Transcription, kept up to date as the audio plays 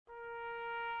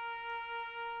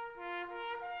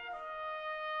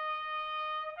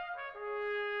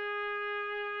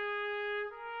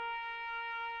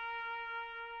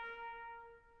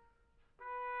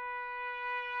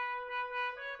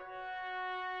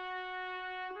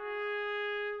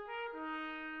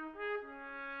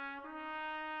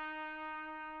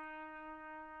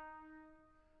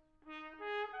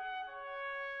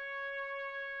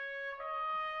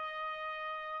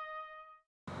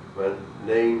My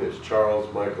name is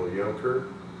Charles Michael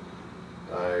Yunker.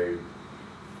 My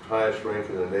highest rank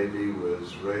in the Navy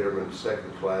was Radarman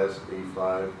Second Class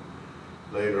E5.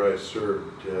 Later I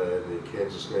served in the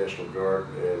Kansas National Guard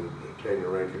and attained the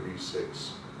rank of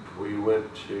E6. We went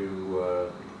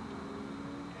to,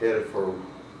 headed for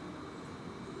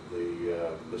the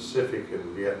Pacific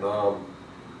in Vietnam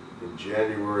in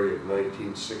January of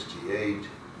 1968.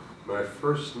 My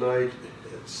first night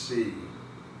at sea,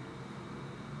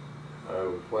 I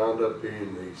wound up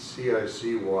being the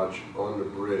CIC watch on the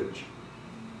bridge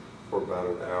for about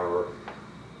an hour.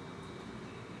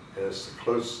 And it's the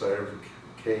closest I ever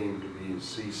came to being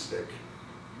seasick.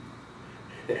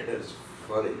 And it's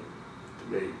funny to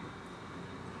me.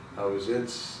 I was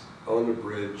on the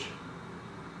bridge,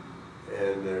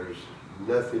 and there's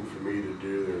nothing for me to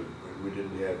do. We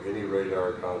didn't have any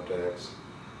radar contacts,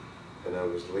 and I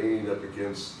was leaning up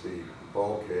against the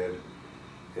bulkhead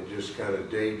and just kind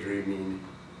of daydreaming,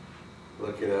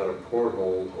 looking out a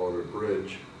porthole on the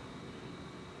bridge.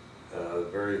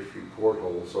 Very few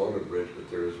portholes on the bridge,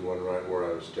 but there was one right where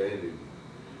I was standing.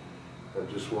 I'm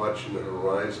just watching the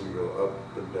horizon go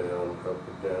up and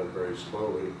down very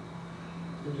slowly.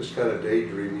 I'm just kind of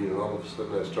daydreaming, and all of a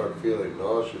sudden I start feeling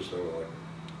nauseous, and I'm like,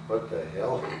 what the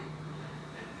hell?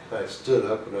 And I stood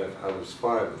up, and I was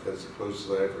fine, but that's the closest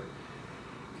I ever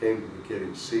came to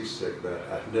getting seasick. And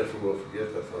I never will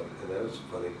forget that thought, and that was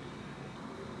funny.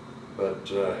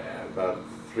 But about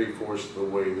 3/4 of the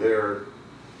way there,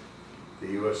 the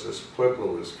USS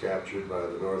Pueblo was captured by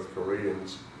the North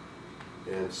Koreans,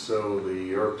 and so the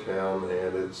Yorktown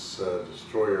and its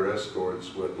destroyer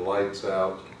escorts went lights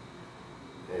out,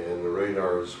 and the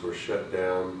radars were shut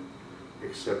down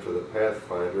except for the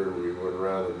Pathfinder, and we went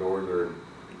around the northern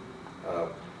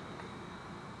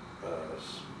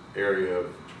area of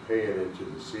Japan into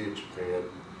the Sea of Japan,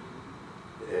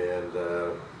 and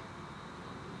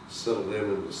settled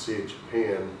in the Sea of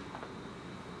Japan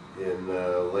in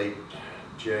late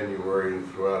January and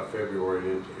throughout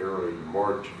February into early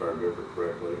March, if I remember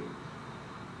correctly.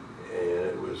 And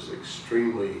it was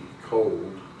extremely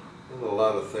cold, and a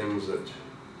lot of things that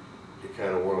you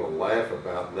kind of want to laugh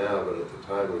about now, but at the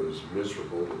time it was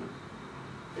miserable.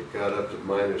 It got up to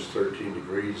 -13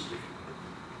 degrees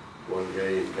one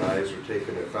day, and guys were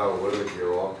taking their foul weather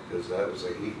gear off because that was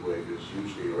a heat wave. It was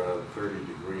usually around 30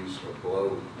 degrees or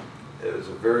below. It was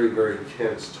a very, very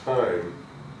tense time.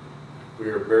 We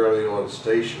were barely on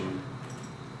station,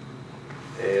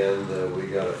 and we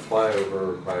got a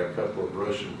flyover by a couple of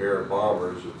Russian Bear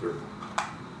bombers with their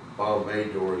bomb bay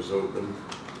doors open.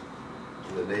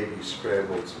 And the Navy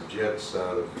scrambled some jets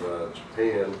out of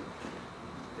Japan,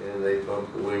 and they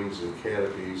bumped the wings and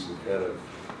canopies and kind of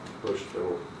pushed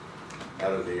them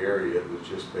out of the area. It was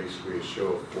just basically a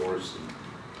show of force,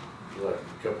 and left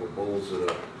a couple of bulls in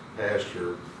a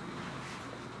pasture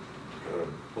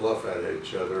bluff at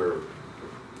each other.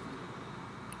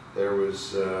 There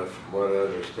was, from what I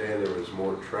understand, there was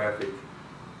more traffic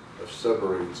of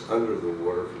submarines under the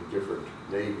water from different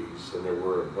navies than there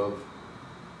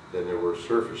were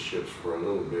surface ships for a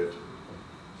little bit.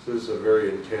 So this is a very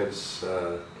intense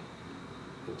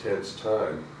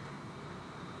time.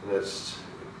 And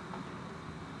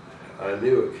I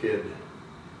knew a kid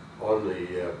on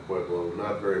the Pueblo,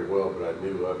 not very well, but I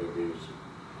knew of him.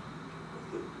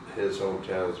 His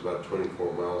hometown is about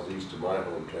 24 miles east of my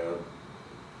hometown.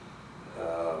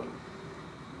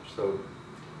 So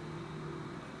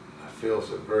I feel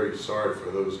so very sorry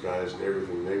for those guys and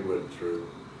everything they went through.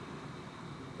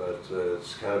 But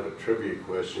it's kind of a trivia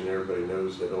question. Everybody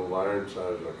knows that Old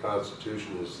Ironside, the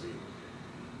Constitution, is the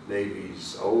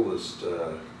Navy's oldest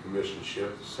commissioned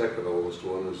ship. The second oldest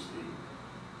one is the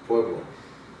Pueblo.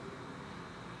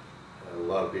 A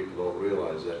lot of people don't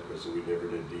realize that because we never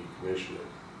did decommission it.